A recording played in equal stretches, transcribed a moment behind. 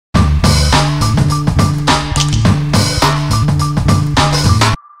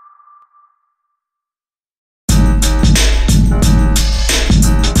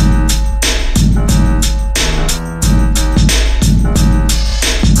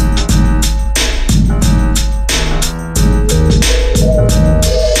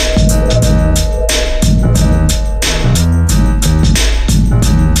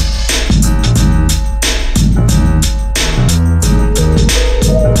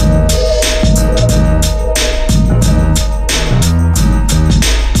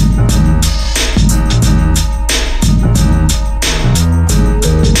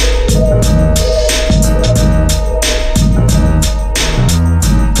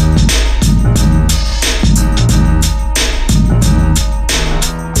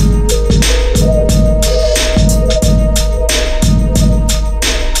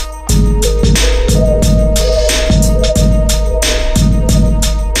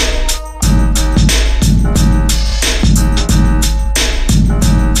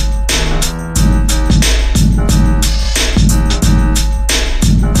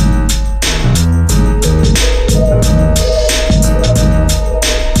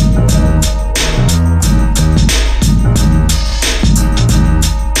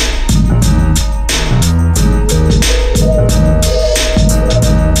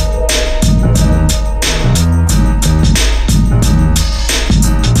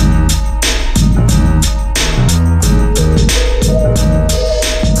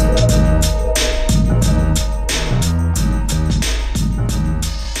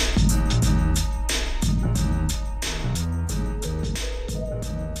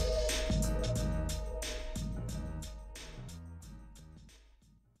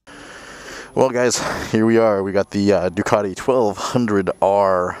Well guys, here we are. We got the Ducati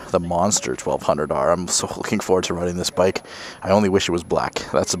 1200R, the Monster 1200R. I'm so looking forward to riding this bike. I only wish it was black.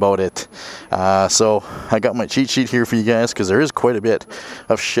 That's about it. So I got my cheat sheet here for you guys because there is quite a bit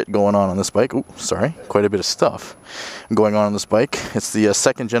of shit going on this bike. Ooh, sorry, quite a bit of stuff going on this bike. It's the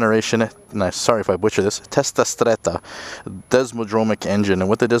second generation, and sorry if I butcher this, Testa Stretta desmodromic engine. And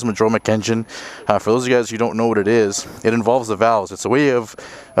with the desmodromic engine, for those of you guys who don't know what it is, it involves the valves. It's a way of,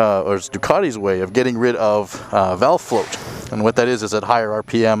 or it's Ducati's way of getting rid of valve float. And what that is at higher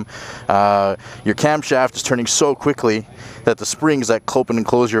RPM, your camshaft is turning so quickly that the springs that open and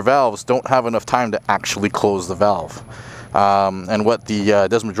close your valves don't have enough time to actually close the valve. And what the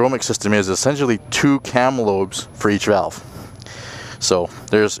desmodromic system is essentially 2 cam lobes for each valve. So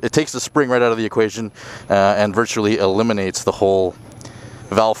it takes the spring right out of the equation and virtually eliminates the whole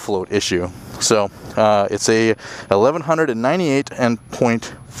valve float issue. So it's a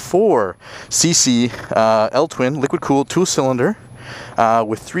 1198.4 cc L-twin liquid cooled 2-cylinder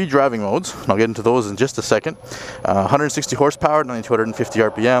with 3 driving modes, and I'll get into those in just a second. 160 horsepower, 9,250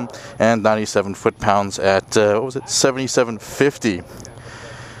 RPM, and 97 foot-pounds at, what was it, 7750.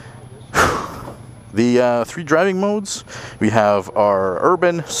 The 3 driving modes, we have our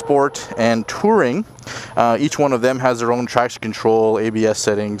urban, sport, and touring. Each one of them has their own traction control, ABS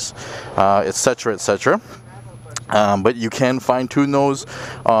settings, etc., etc. But you can fine-tune those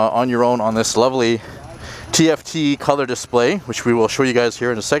on your own on this lovely TFT color display, which we will show you guys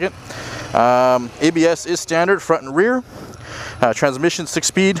here in a second. ABS is standard, front and rear. Transmission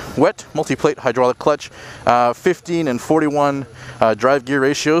 6-speed, wet, multi-plate hydraulic clutch, 15 and 41 drive gear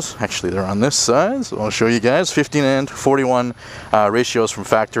ratios. Actually, they're on this side, so I'll show you guys. 15 and 41 ratios from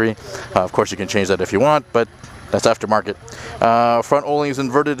factory. Of course, you can change that if you want, but that's aftermarket. Front O-rings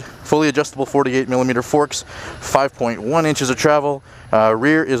inverted, fully adjustable 48mm forks, 5.1 inches of travel.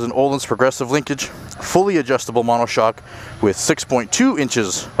 Rear is an Öhlins progressive linkage, fully adjustable monoshock with 6.2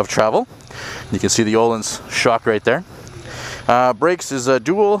 inches of travel. You can see the Öhlins shock right there. Brakes is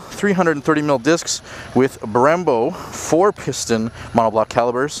dual 330mm discs with Brembo 4-piston monoblock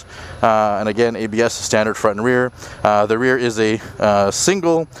calipers, and again ABS standard front and rear. The rear is a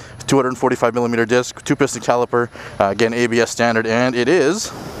single 245mm disc, 2-piston caliper, again ABS standard, and it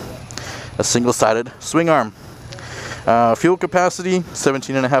is a single-sided swing arm. Fuel capacity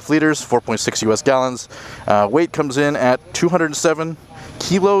 17.5 liters, 4.6 US gallons. Weight comes in at 207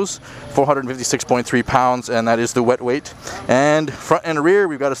 kilos, 456.3 pounds, and that is the wet weight. And front and rear,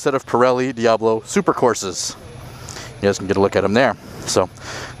 we've got a set of Pirelli Diablo Super Courses. You guys can get a look at them there. So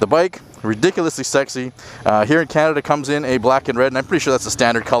the bike, ridiculously sexy. Here in Canada comes in a black and red, and I'm pretty sure that's the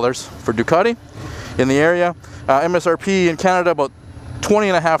standard colors for Ducati in the area. MSRP in Canada about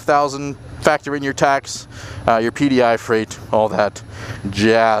 20,500. Factor in your tax, your PDI freight, all that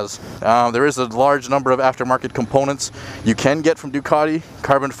jazz. There is a large number of aftermarket components you can get from Ducati.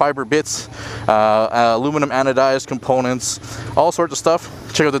 Carbon fiber bits, aluminum anodized components, all sorts of stuff.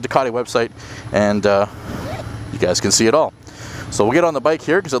 Check out the Ducati website and you guys can see it all. So we'll get on the bike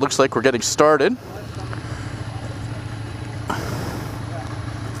here because it looks like we're getting started.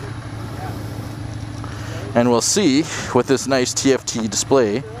 And we'll see what this nice TFT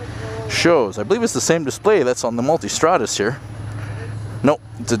display shows. I believe it's the same display that's on the Multistratus here. Nope,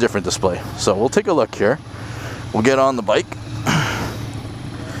 it's a different display. So we'll take a look here. We'll get on the bike.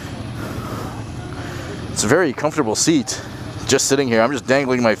 It's a very comfortable seat. Just sitting here, I'm just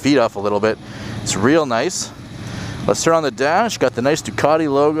dangling my feet off a little bit. It's real nice. Let's turn on the dash. Got the nice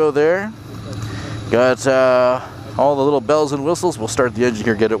Ducati logo there. Got all the little bells and whistles. We'll start the engine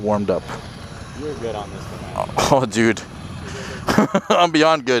here, get it warmed up. You're good on this one. Oh, dude. I'm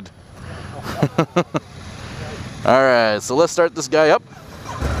beyond good. Alright, so let's start this guy up.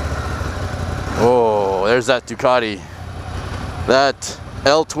 Oh, there's that Ducati. That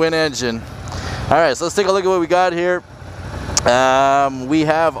L-twin engine. Alright, so let's take a look at what we got here. We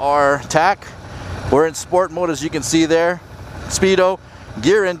have our tack. We're in sport mode, as you can see there. Speedo,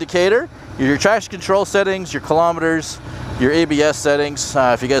 gear indicator, your traction control settings, your kilometers, your ABS settings.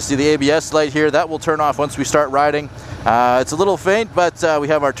 If you guys see the ABS light here, that will turn off once we start riding. It's a little faint, but we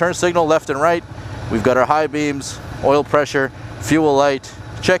have our turn signal left and right. We've got our high beams, oil pressure, fuel light,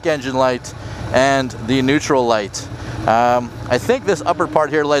 check engine light, and the neutral light. I think this upper part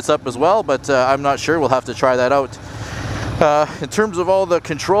here lights up as well, but I'm not sure. We'll have to try that out. In terms of all the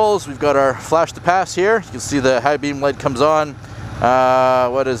controls, we've got our flash to pass here. You can see the high beam light comes on.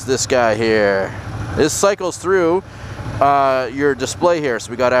 What is this guy here? This cycles through your display here.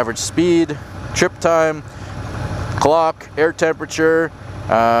 So we got average speed, trip time, clock, air temperature,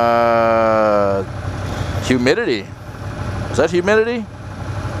 humidity. Is that humidity?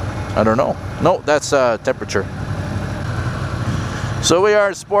 I don't know. No, that's temperature. So we are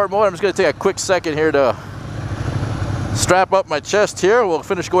in sport mode. I'm just going to take a quick second here to strap up my chest here. We'll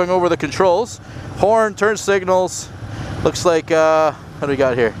finish going over the controls. Horn, turn signals. Looks like, what do we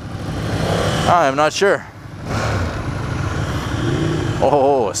got here? I'm not sure.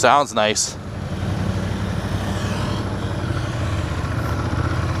 Oh, it sounds nice.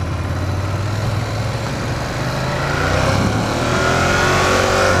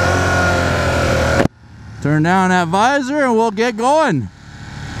 Turn down that visor and we'll get going.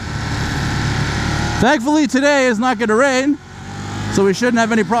 Thankfully today is not going to rain, so we shouldn't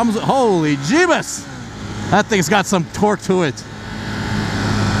have any problems. Holy Jeebus! That thing's got some torque to it.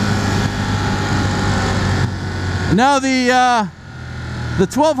 Now the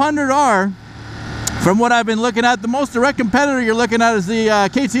 1200R, from what I've been looking at, the most direct competitor you're looking at is the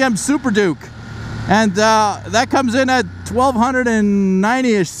KTM Super Duke. And that comes in at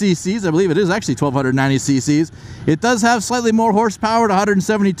 1290-ish cc's. I believe it is actually 1290 cc's. It does have slightly more horsepower at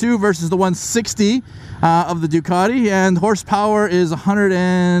 172 versus the 160 of the Ducati, and horsepower is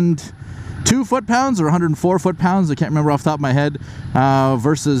 102 foot-pounds or 104 foot-pounds. I can't remember off the top of my head,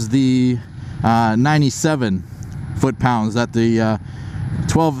 versus the 97 foot-pounds that the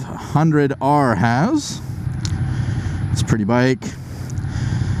 1200R has. It's a pretty bike.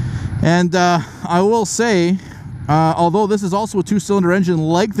 And I will say, although this is also a two-cylinder engine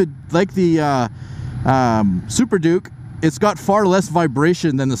like the Super Duke, it's got far less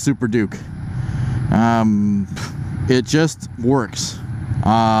vibration than the Super Duke. It just works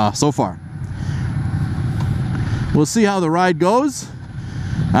so far. We'll see how the ride goes.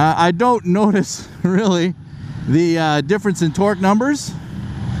 I don't notice really the difference in torque numbers.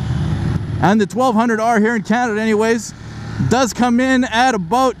 And the 1200R here in Canada anyways does come in at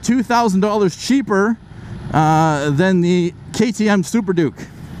about $2,000 cheaper than the KTM Super Duke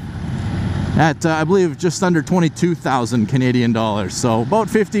at I believe just under 22,000 Canadian dollars. So about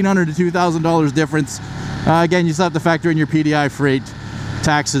 $1,500 to $2,000 difference. Again, you still have to factor in your PDI, freight,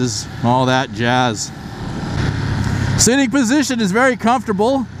 taxes, all that jazz. Sitting position is very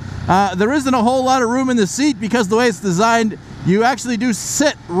comfortable. There isn't a whole lot of room in the seat because the way it's designed, you actually do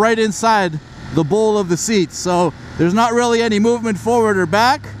sit right inside the bowl of the seat, so there's not really any movement forward or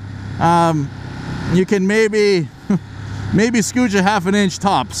back. You can maybe scooch a half an inch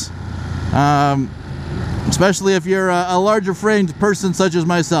tops, especially if you're a larger framed person such as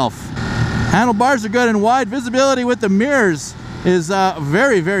myself. Handlebars are good and wide. Visibility with the mirrors is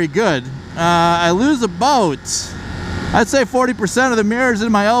very, very good. I lose about, I'd say 40% of the mirrors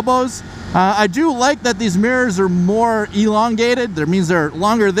in my elbows. I do like that these mirrors are more elongated. That means they're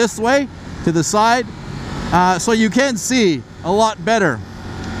longer this way to the side, so you can see a lot better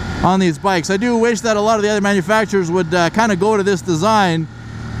on these bikes. I do wish that a lot of the other manufacturers would kind of go to this design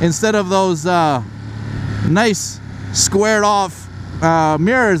instead of those nice squared off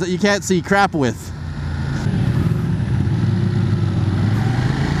mirrors that you can't see crap with.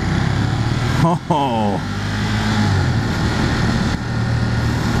 Oh.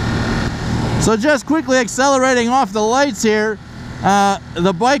 So just quickly accelerating off the lights here.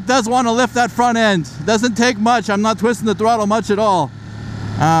 The bike does want to lift that front end. Doesn't take much. I'm not twisting the throttle much at all.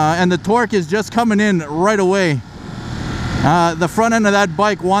 And the torque is just coming in right away. The front end of that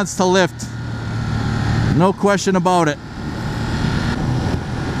bike wants to lift. No question about it.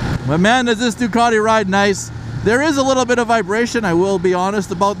 But man, does this Ducati ride nice. There is a little bit of vibration, I will be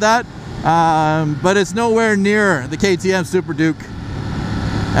honest about that. But it's nowhere near the KTM Super Duke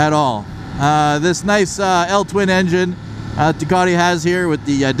at all. This nice L-twin engine Ducati has here with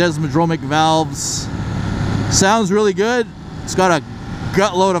the desmodromic valves sounds really good. It's got a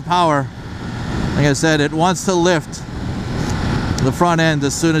gut load of power. Like I said, it wants to lift the front end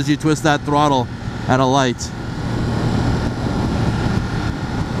as soon as you twist that throttle at a light.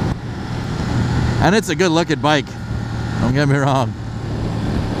 And it's a good looking bike, don't get me wrong.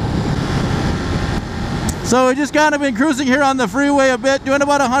 So we just kind of been cruising here on the freeway a bit, doing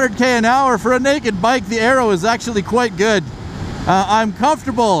about 100k an hour. For a naked bike, the aero is actually quite good. I'm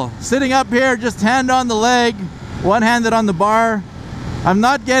comfortable sitting up here, just hand on the leg, one-handed on the bar. I'm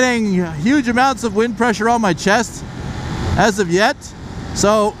not getting huge amounts of wind pressure on my chest as of yet.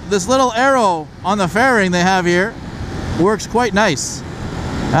 So this little aero on the fairing they have here works quite nice.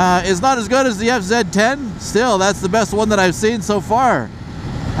 It's not as good as the FZ10. Still, that's the best one that I've seen so far.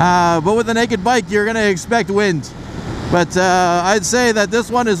 But with a naked bike, you're going to expect wind. But I'd say that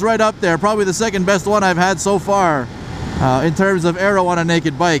this one is right up there. Probably the second best one I've had so far in terms of aero on a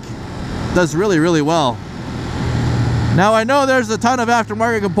naked bike. Does really, really well. Now I know there's a ton of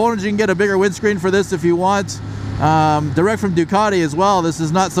aftermarket components. You can get a bigger windscreen for this if you want. direct from Ducati as well. This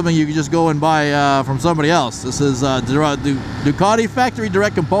is not something you can just go and buy from somebody else. This is Ducati factory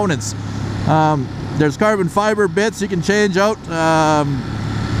direct components. There's carbon fiber bits you can change out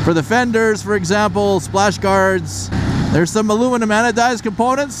for the fenders, for example, splash guards. There's some aluminum anodized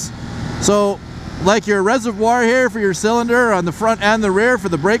components. So like your reservoir here for your cylinder on the front and the rear for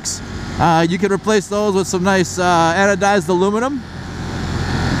the brakes, you can replace those with some nice anodized aluminum.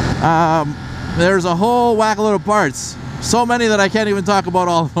 There's a whole whack load of parts. So many that I can't even talk about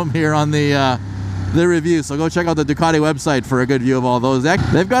all of them here on the review. So go check out the Ducati website for a good view of all those.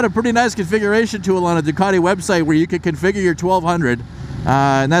 They've got a pretty nice configuration tool on a Ducati website where you can configure your 1200.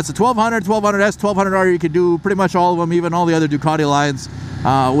 And that's a 1200, 1200S, 1200R. You can do pretty much all of them, even all the other Ducati lines,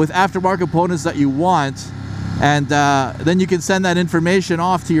 with aftermarket components that you want. And then you can send that information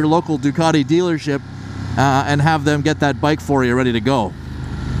off to your local Ducati dealership and have them get that bike for you ready to go.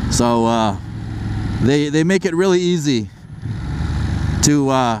 So they make it really easy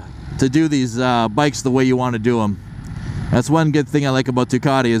to do these bikes the way you want to do them. That's one good thing I like about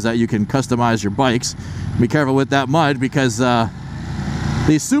Ducati, is that you can customize your bikes. Be careful with that mud, because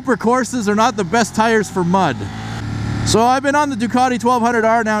these super courses are not the best tires for mud. So I've been on the Ducati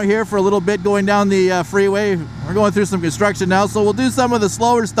 1200R now here for a little bit, going down the freeway. We're going through some construction now, so we'll do some of the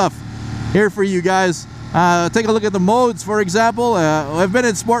slower stuff here for you guys. Take a look at the modes, for example. I've been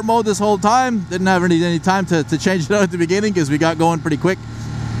in sport mode this whole time. Didn't have any time to change it out at the beginning because we got going pretty quick.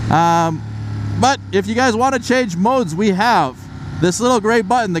 But if you guys want to change modes, we have this little gray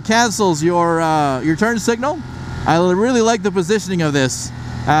button that cancels your turn signal. I really like the positioning of this.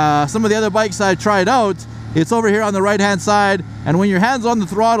 Some of the other bikes I tried out, it's over here on the right hand side, and when your hand's on the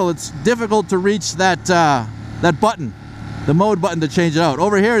throttle, it's difficult to reach that button, the mode button, to change it out.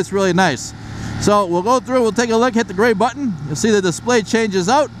 Over here it's really nice. So we'll go through, we'll take a look, hit the gray button. You'll see the display changes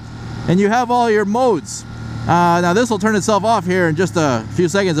out, and you have all your modes. Now this will turn itself off here in just a few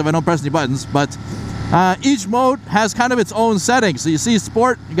seconds if I don't press any buttons, but each mode has kind of its own settings. So you see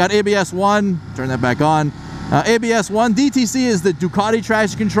Sport, you got ABS 1, turn that back on. ABS 1, DTC is the Ducati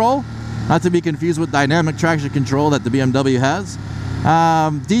traction control, not to be confused with dynamic traction control that the BMW has.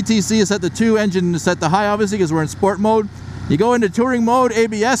 DTC is set to 2, engine is set to high, obviously, because we're in sport mode. You go into touring mode,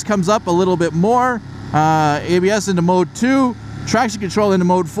 ABS comes up a little bit more, ABS into mode 2, traction control into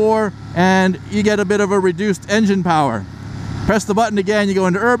mode 4, and you get a bit of a reduced engine power. Press the button again, you go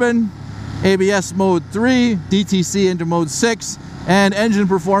into urban, ABS mode 3, DTC into mode 6, and engine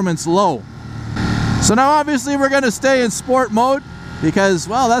performance low. So now obviously we're going to stay in sport mode because,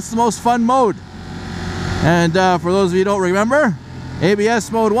 well, that's the most fun mode. And for those of you who don't remember,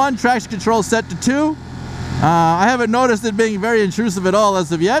 ABS mode 1, traction control set to 2. I haven't noticed it being very intrusive at all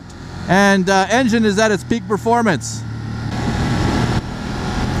as of yet. And engine is at its peak performance.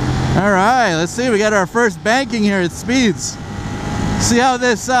 Alright, let's see, we got our first banking here at speeds. See how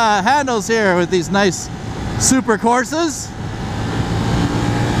this handles here with these nice super courses.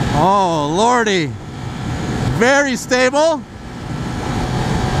 Oh lordy, very stable.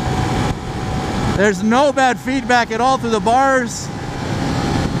 There's no bad feedback at all through the bars,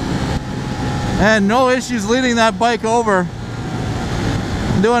 and no issues leading that bike over.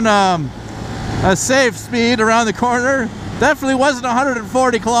 I'm doing a safe speed around the corner. Definitely wasn't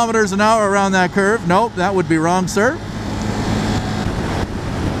 140 kilometers an hour around that curve. Nope, that would be wrong, sir.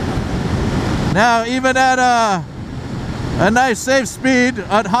 Now, even at a nice safe speed,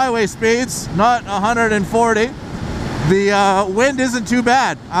 at highway speeds, not 140, the wind isn't too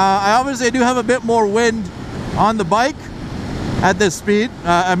bad. I obviously do have a bit more wind on the bike at this speed.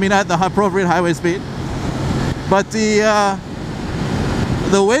 I mean, at the appropriate highway speed. But the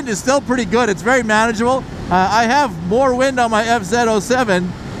wind is still pretty good. It's very manageable. I have more wind on my FZ07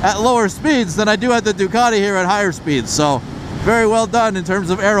 at lower speeds than I do at the Ducati here at higher speeds. So very well done in terms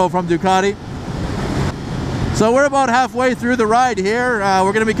of aero from Ducati. So we're about halfway through the ride here.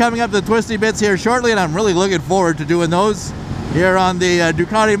 We're going to be coming up to the twisty bits here shortly, and I'm really looking forward to doing those here on the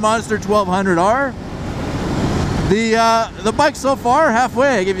Ducati Monster 1200R. The bike so far,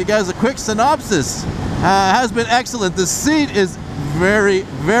 halfway, I give you guys a quick synopsis. Has been excellent. The seat is very,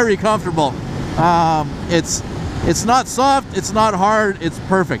 very comfortable. It's not soft, it's not hard, it's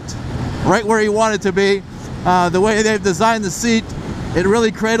perfect. Right where you want it to be. The way they've designed the seat, it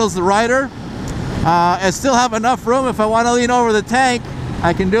really cradles the rider. I still have enough room. If I want to lean over the tank,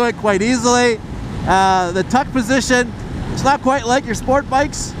 I can do it quite easily. The tuck position, it's not quite like your sport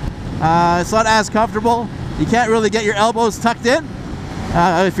bikes. It's not as comfortable. You can't really get your elbows tucked in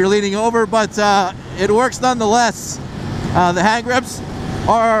if you're leaning over, but it works nonetheless. The hand grips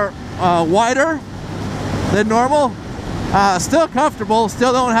are wider than normal. Still comfortable,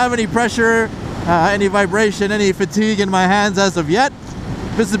 still don't have any pressure any vibration, any fatigue in my hands as of yet.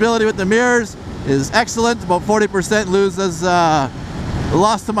 Visibility with the mirrors is excellent, about 40% loses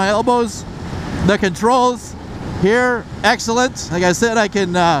lost to my elbows. The controls here, excellent. Like I said, I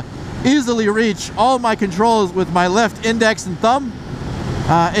can easily reach all my controls with my left index and thumb,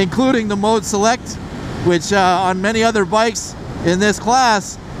 including the mode select, which on many other bikes in this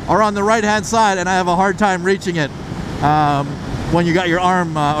class are on the right hand side, and I have a hard time reaching it when you got your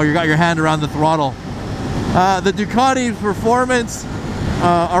arm or you got your hand around the throttle. The Ducati performance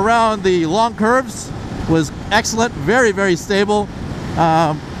around the long curves was excellent, very, very stable.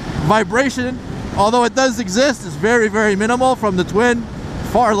 Vibration, although it does exist, is very, very minimal from the twin,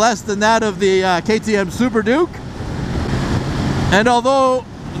 far less than that of the KTM Super Duke. And although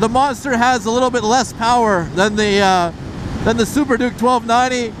the Monster has a little bit less power than the Super Duke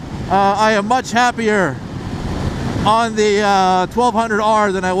 1290, I am much happier on the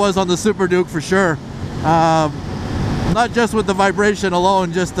 1200R than I was on the Super Duke for sure. Not just with the vibration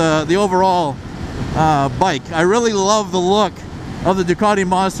alone, just the overall bike. I really love the look of the Ducati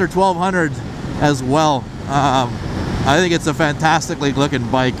Monster 1200 as well. I think it's a fantastically looking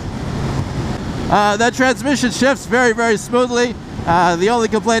bike. That transmission shifts very, very smoothly. The only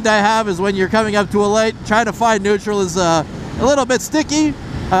complaint I have is when you're coming up to a light, trying to find neutral is a little bit sticky.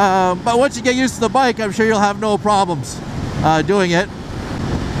 But once you get used to the bike, I'm sure you'll have no problems doing it.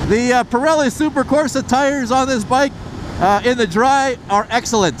 The Pirelli Super Corsa tires on this bike in the dry are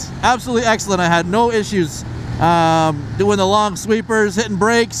excellent, absolutely excellent. I had no issues doing the long sweepers, hitting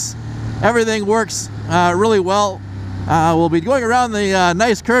brakes. Everything works really well. We'll be going around the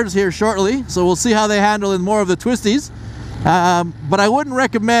nice curves here shortly, so we'll see how they handle in more of the twisties. But I wouldn't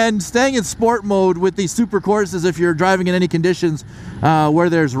recommend staying in sport mode with these Super Corsas if you're driving in any conditions where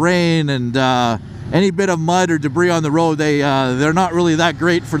there's rain and any bit of mud or debris on the road. They're not really that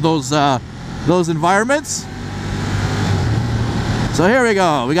great for those environments. So here we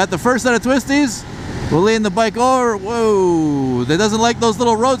go. We got the first set of twisties. We'll lean the bike over. Whoa! It doesn't like those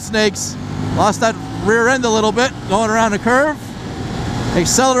little road snakes. Lost that rear end a little bit going around the curve.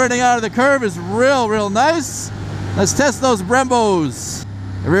 Accelerating out of the curve is real nice. Let's test those Brembos.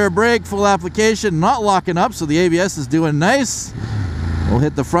 Rear brake, full application, not locking up, so the ABS is doing nice. We'll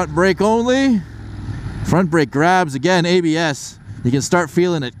hit the front brake only. Front brake grabs, again, ABS. You can start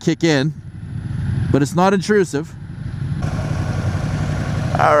feeling it kick in, but it's not intrusive.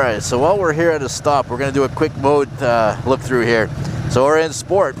 Alright, so while we're here at a stop, we're going to do a quick mode look through here. So we're in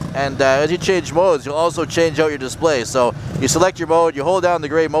sport, and as you change modes, you'll also change out your display. So you select your mode, you hold down the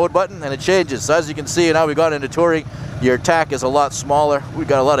gray mode button, and it changes. So as you can see, now we got into touring, your tack is a lot smaller. We've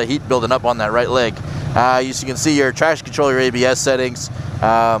got a lot of heat building up on that right leg. You can see your traction control, your ABS settings,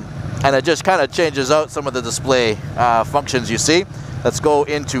 and it just kind of changes out some of the display functions you see. Let's go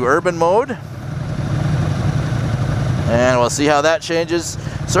into urban mode, and we'll see how that changes.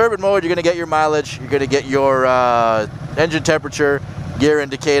 So urban mode, you're going to get your mileage, you're going to get your engine temperature, gear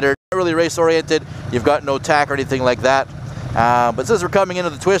indicator. Not really race oriented, you've got no tack or anything like that. But since we're coming into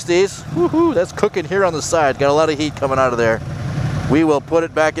the twisties, woohoo, that's cooking here on the side. Got a lot of heat coming out of there. We will put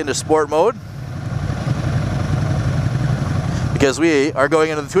it back into sport mode because we are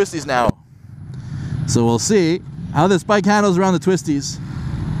going into the twisties now. So we'll see how this bike handles around the twisties.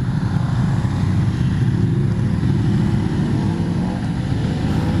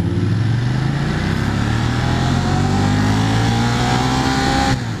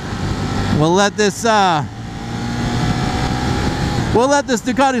 We'll let this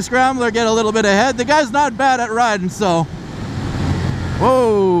Ducati Scrambler get a little bit ahead. The guy's not bad at riding, so.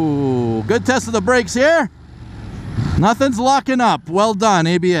 Whoa, good test of the brakes here. Nothing's locking up. Well done,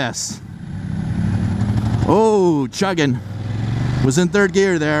 ABS. Oh, chugging. Was in third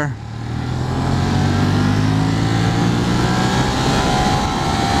gear there.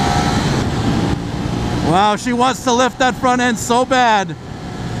 Wow, she wants to lift that front end so bad.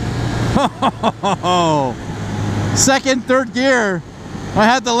 Second, third gear, I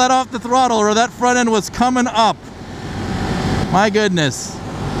had to let off the throttle or that front end was coming up. My goodness.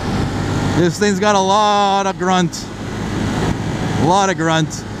 This thing's got a lot of grunt. A lot of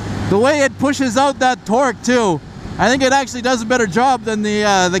grunt. The way it pushes out that torque too, I think it actually does a better job than the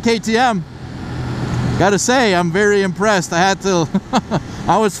KTM. Gotta say, I'm very impressed. I had to,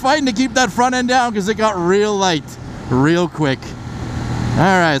 I was fighting to keep that front end down because it got real light, real quick.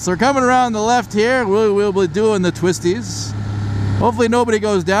 Alright, so we're coming around the left here. We'll be doing the twisties. Hopefully nobody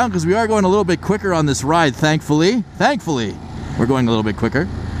goes down because we are going a little bit quicker on this ride, thankfully. Thankfully, we're going a little bit quicker.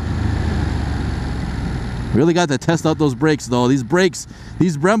 Really got to test out those brakes though. These brakes,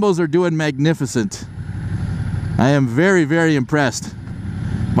 these Brembos are doing magnificent. I am very, very impressed.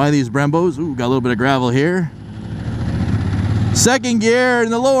 by these Brembos. Ooh, got a little bit of gravel here. Second gear in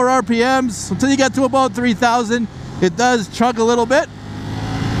the lower RPMs until you get to about 3,000. It does chug a little bit.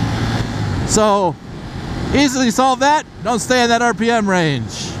 So easily solve that. Don't stay in that RPM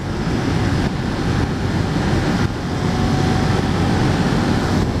range.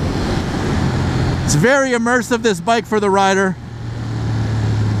 It's very immersive, this bike, for the rider.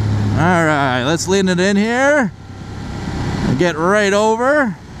 All right, let's lean it in here and get right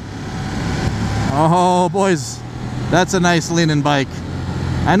over. Oh, boys, that's a nice leaning bike.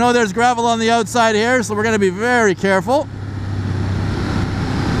 I know there's gravel on the outside here, so we're going to be very careful.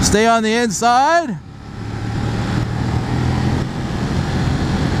 Stay on the inside.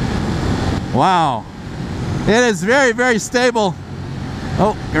 Wow. It is very, very stable.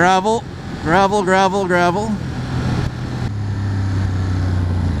 Oh, gravel, gravel, gravel, gravel.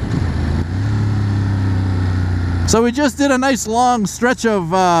 So we just did a nice long stretch of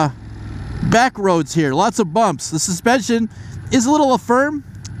back roads here. Lots of bumps. The suspension is a little firm,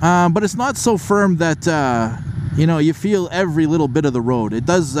 but it's not so firm that you know, you feel every little bit of the road. It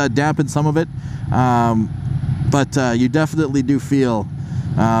does dampen some of it, but you definitely do feel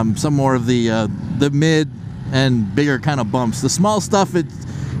some more of the mid and bigger kind of bumps. The small stuff, it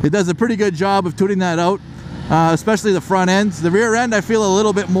does a pretty good job of tuning that out, especially the front end. The rear end, I feel a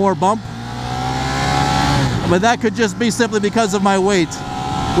little bit more bump, but that could just be simply because of my weight,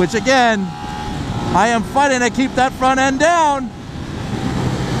 which again, I am fighting to keep that front end down.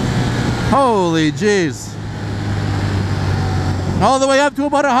 Holy jeez. All the way up to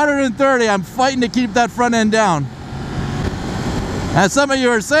about 130, I'm fighting to keep that front end down. As some of you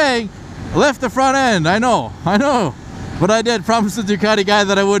are saying, lift the front end. I know. But I did promise the Ducati guy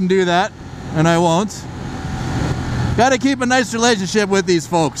that I wouldn't do that, and I won't. Got to keep a nice relationship with these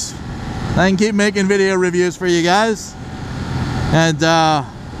folks. I can keep making video reviews for you guys. And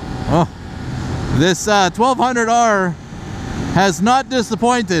this 1200R has not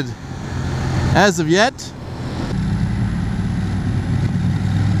disappointed as of yet.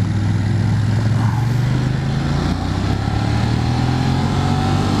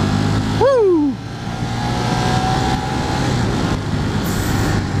 Woo!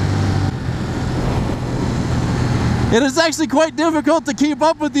 It is actually quite difficult to keep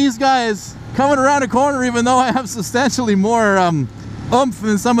up with these guys coming around a corner, even though I have substantially more oomph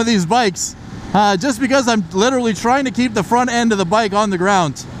than some of these bikes, just because I'm literally trying to keep the front end of the bike on the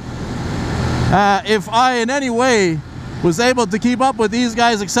ground. If I in any way was able to keep up with these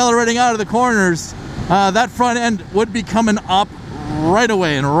guys accelerating out of the corners, that front end would be coming up right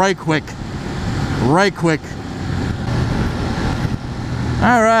away and right quick.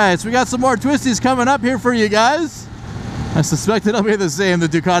 All right, so we got some more twisties coming up here for you guys. I suspect it'll be the same. The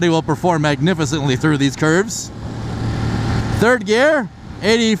Ducati will perform magnificently through these curves. Third gear,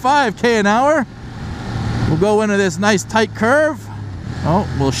 85 k an hour. We'll go into this nice tight curve. Oh,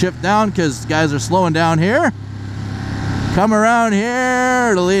 we'll shift down because guys are slowing down here. Come around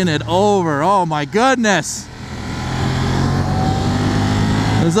here to lean it over. Oh my goodness.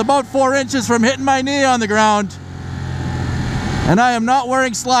 It's about 4 inches from hitting my knee on the ground. And I am not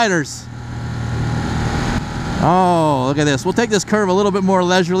wearing sliders. Oh, look at this. We'll take this curve a little bit more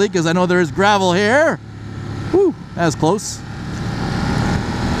leisurely because I know there is gravel here. Whew, that's close.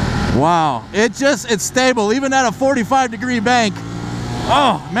 Wow, it's stable, even at a 45-degree bank.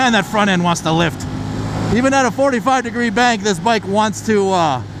 Oh, man, that front end wants to lift. Even at a 45-degree bank, this bike wants to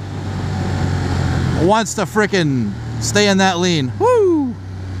frickin' stay in that lean. Woo!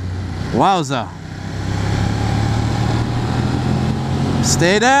 Wowza.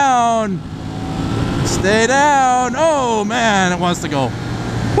 Stay down. Stay down. Oh man, it wants to go.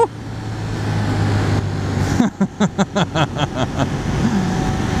 Woo.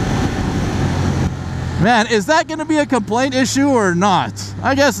 Man, is that going to be a complaint issue or not?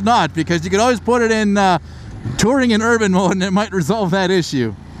 I guess not, because you could always put it in touring and urban mode and it might resolve that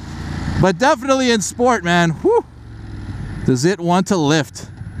issue. But definitely in sport, man. Whew. Does it want to lift?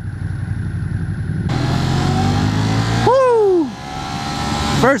 Woo!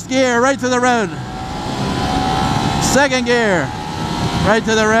 First gear, right to the red. Second gear, right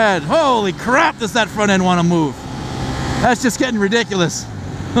to the red. Holy crap, does that front end want to move? That's just getting ridiculous.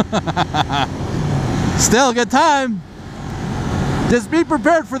 Still, good time. Just be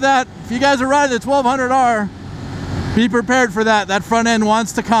prepared for that. If you guys are riding the 1200R, be prepared for that. That front end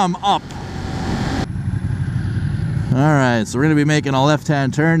wants to come up. All right, so we're going to be making a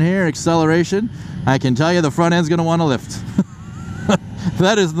left-hand turn here, acceleration. I can tell you the front end's going to want to lift.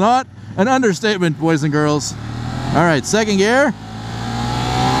 That is not an understatement, boys and girls. All right, second gear.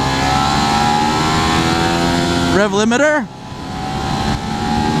 Rev limiter.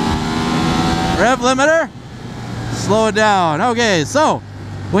 Rev limiter. Slow it down. Okay, so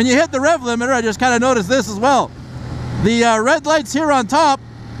when you hit the rev limiter, I just kind of noticed this as well. The red lights here on top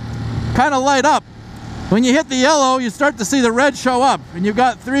kind of light up. When you hit the yellow, you start to see the red show up, and you've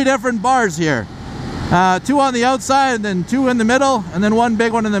got 3 different bars here. 2 on the outside, and then 2 in the middle, and then 1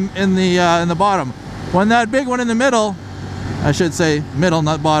 big one in the bottom. When that big one in the middle, I should say middle,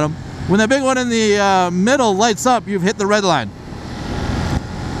 not bottom. When that big one in the middle lights up, you've hit the red line.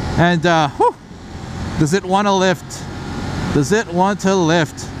 And whew, does it want to lift? Does it want to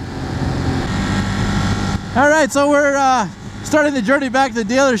lift? All right, so we're starting the journey back to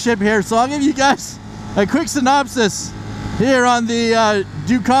the dealership here. So I'll give you guys a quick synopsis here on the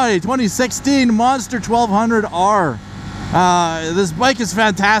Ducati 2016 Monster 1200R. This bike is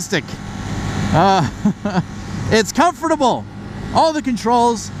fantastic. It's comfortable. All the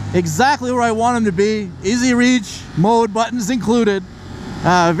controls exactly where I want them to be. Easy reach, mode buttons included.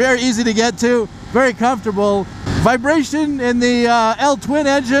 Very easy to get to, very comfortable. Vibration in the L twin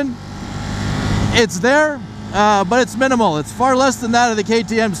engine, it's there, but it's minimal. It's far less than that of the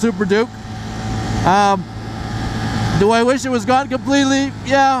KTM Super Duke. Do I wish it was gone completely?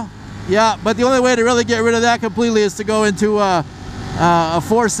 Yeah, but the only way to really get rid of that completely is to go into a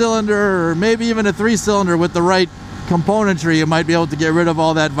 4-cylinder or maybe even a 3-cylinder with the right componentry. You might be able to get rid of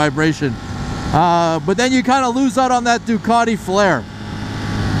all that vibration. But then you kind of lose out on that Ducati flair.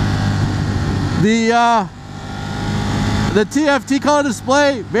 The TFT color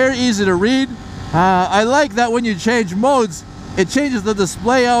display, very easy to read. I like that when you change modes, it changes the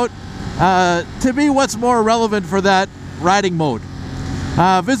display out to be what's more relevant for that riding mode.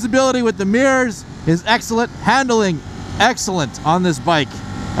 Visibility with the mirrors is excellent. Handling, excellent on this bike.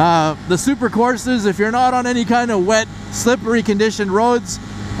 The super courses, if you're not on any kind of wet, slippery conditioned roads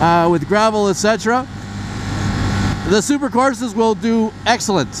with gravel, etc., the super courses will do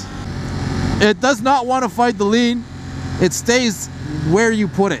excellent. It does not want to fight the lean. It stays where you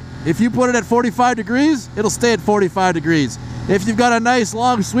put it. If you put it at 45 degrees, it'll stay at 45 degrees. If you've got a nice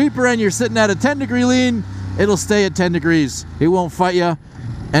long sweeper and you're sitting at a 10-degree lean, it'll stay at 10 degrees. It won't fight you,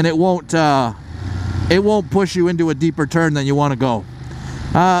 and it won't push you into a deeper turn than you want to go.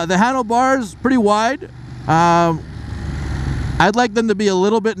 The handlebars, pretty wide. I'd like them to be a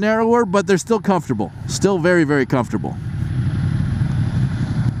little bit narrower, but they're still comfortable. Still very, very comfortable.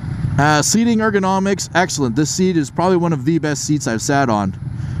 Seating ergonomics, excellent. This seat is probably one of the best seats I've sat on,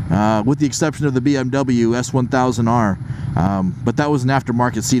 with the exception of the BMW S1000R. But that was an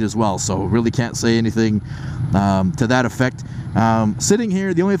aftermarket seat as well, so really can't say anything to that effect. Sitting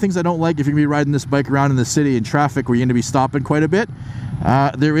here, the only things I don't like if you're going to be riding this bike around in the city in traffic where you're going to be stopping quite a bit,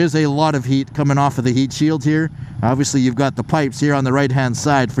 there is a lot of heat coming off of the heat shield here. Obviously, you've got the pipes here on the right-hand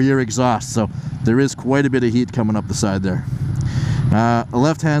side for your exhaust, so there is quite a bit of heat coming up the side there.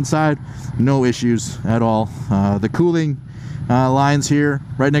 Left-hand side, no issues at all. The cooling lines here,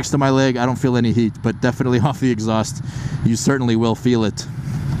 right next to my leg, I don't feel any heat, but definitely off the exhaust, you certainly will feel it.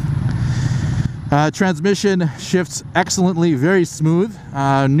 Transmission shifts excellently, very smooth.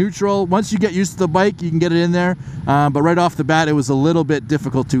 Neutral, once you get used to the bike, you can get it in there, but right off the bat, it was a little bit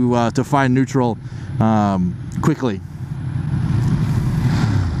difficult to find neutral quickly.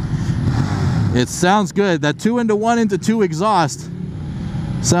 It sounds good. That 2-into-1 into 2 exhaust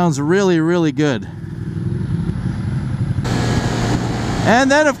sounds really, really good. And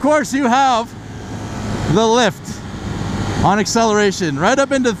then, of course, you have the lift on acceleration. Right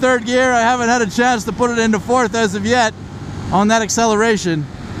up into 3rd gear. I haven't had a chance to put it into 4th as of yet on that acceleration.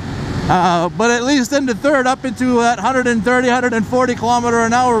 But at least into 3rd, up into that 130, 140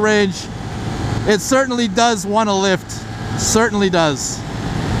 km/h range, it certainly does want to lift. Certainly does.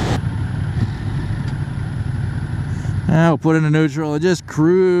 Now we'll put it in neutral and just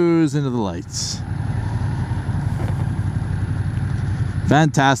cruise into the lights.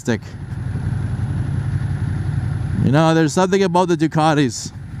 Fantastic. You know, there's something about the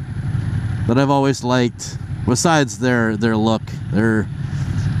Ducatis that I've always liked, besides their look. Their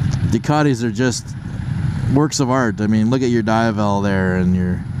Ducatis are just works of art. I mean, look at your Diavel there and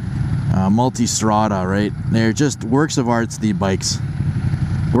your Multistrada, right? They're just works of art, the bikes.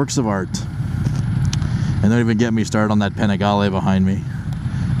 Works of art. And don't even get me started on that Panigale behind me.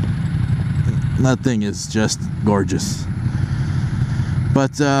 That thing is just gorgeous.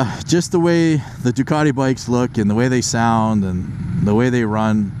 But just the way the Ducati bikes look and the way they sound and the way they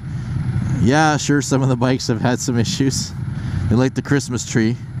run, yeah, sure, some of the bikes have had some issues. They're like the Christmas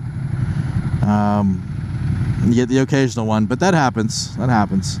tree. You get the occasional one, but that happens. That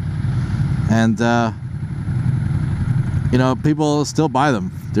happens. And, you know, people still buy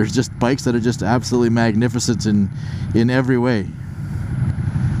them. There's just bikes that are just absolutely magnificent in every way.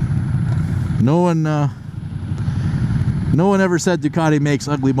 No one ever said Ducati makes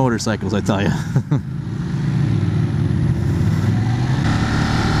ugly motorcycles, I tell you.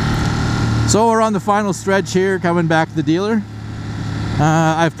 So we're on the final stretch here, coming back to the dealer.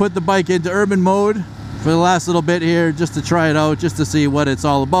 I've put the bike into urban mode for the last little bit here, just to try it out, just to see what it's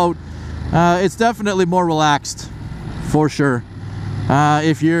all about. It's definitely more relaxed, for sure.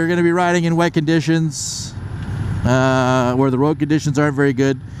 If you're going to be riding in wet conditions, where the road conditions aren't very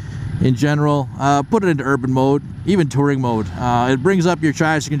good in general, put it into urban mode, even touring mode. It brings up your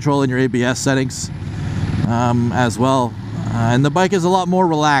traction control and your ABS settings as well. And the bike is a lot more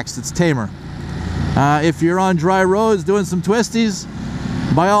relaxed, it's tamer. If you're on dry roads doing some twisties,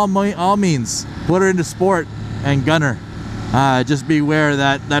 by all means, put her into sport and gunner. Just beware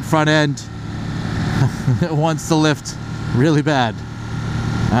that front end wants to lift really bad.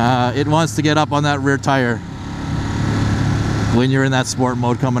 It wants to get up on that rear tire when you're in that sport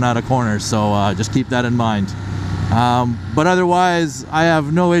mode coming out of corners, so just keep that in mind. But otherwise, I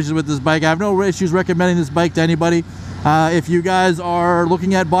have no issues with this bike. I have no issues recommending this bike to anybody. If you guys are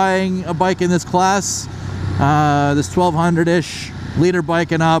looking at buying a bike in this class, this 1200-ish liter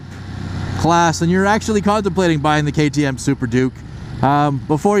bike and up class, and you're actually contemplating buying the KTM Super Duke,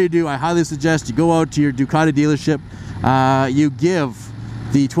 before you do, I highly suggest you go out to your Ducati dealership, you give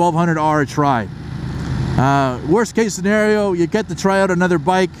the 1200R a try. Worst case scenario, you get to try out another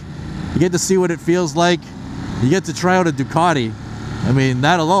bike, you get to see what it feels like, you get to try out a Ducati. I mean,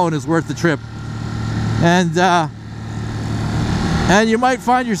 that alone is worth the trip. And you might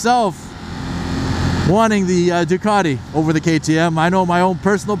find yourself wanting the Ducati over the KTM. I know my own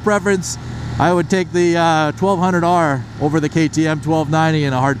personal preference, I would take the 1200R over the KTM 1290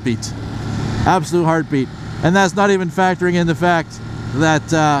 in a heartbeat. Absolute heartbeat. And that's not even factoring in the fact that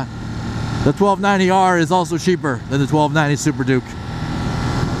the 1290R is also cheaper than the 1290 Super Duke.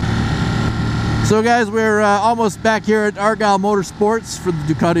 So guys, we're almost back here at Argyll Motorsports for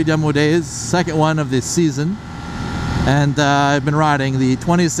the Ducati Demo Days, second one of this season. And I've been riding the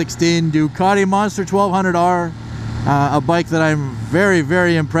 2016 Ducati Monster 1200R, a bike that I'm very,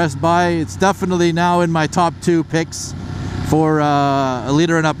 very impressed by. It's definitely now in my top 2 picks for a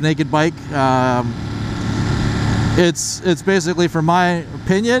liter and up naked bike. It's basically, for my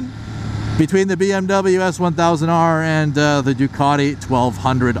opinion, between the BMW S1000R and the Ducati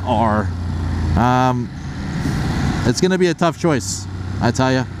 1200R. It's going to be a tough choice, I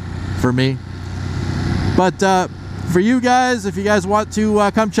tell you, for me. But for you guys, if you guys want to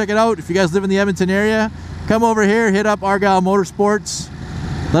come check it out, if you guys live in the Edmonton area, come over here, hit up Argyll Motorsports,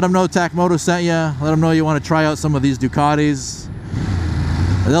 let them know Tacmoto sent you, let them know you want to try out some of these Ducatis.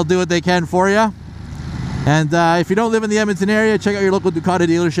 They'll do what they can for you. And if you don't live in the Edmonton area, check out your local Ducati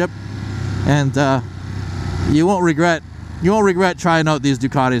dealership, and you won't regret trying out these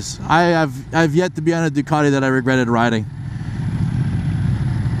Ducatis. I've yet to be on a Ducati that I regretted riding.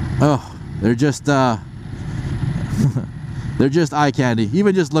 Oh, they're just they're just eye candy.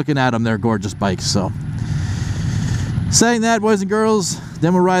 Even just looking at them, they're gorgeous bikes. So, saying that, boys and girls,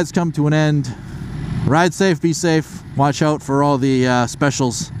 demo rides come to an end. Ride safe, be safe. Watch out for all the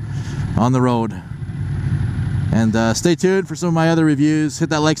specials on the road. And stay tuned for some of my other reviews. Hit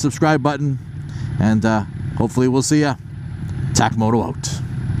that like, subscribe button, and hopefully we'll see ya. Tacmoto out.